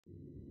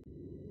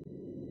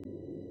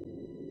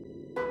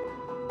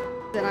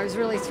And I was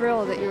really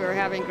thrilled that you were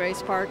having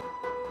Grace Park.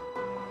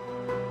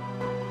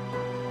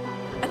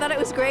 I thought it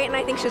was great, and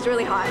I think she's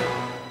really hot.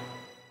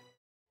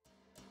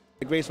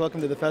 Grace,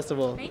 welcome to the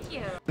festival. Thank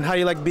you. And how do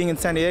you like being in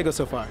San Diego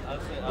so far?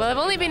 Well, I've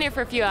only been here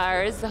for a few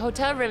hours. The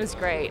hotel room is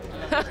great.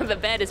 The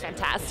bed is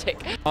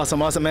fantastic.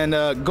 Awesome, awesome.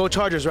 And go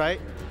Chargers, right?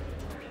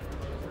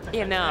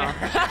 You know.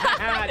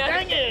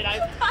 Dang it!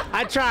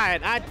 I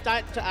tried.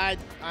 I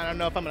don't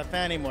know if I'm a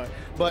fan anymore.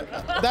 But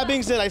that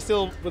being said, I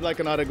still would like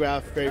an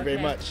autograph very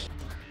much.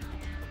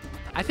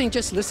 I think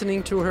just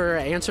listening to her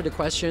answer the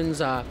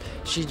questions,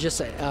 she just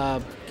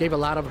gave a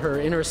lot of her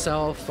inner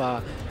self.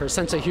 Her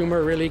sense of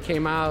humor really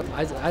came out.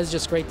 I was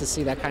just great to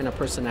see that kind of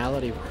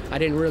personality. I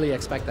didn't really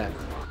expect that.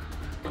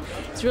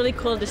 It's really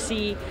cool to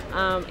see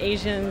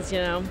Asians,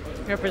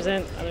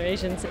 represent other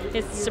Asians.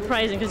 It's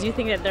surprising because you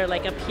think that they're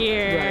like up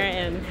here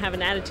and have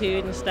an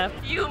attitude and stuff.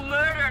 You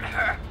murdered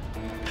her.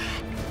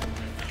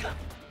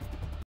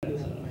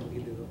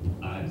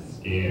 I'm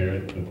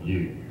scared of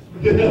you.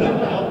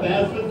 How bad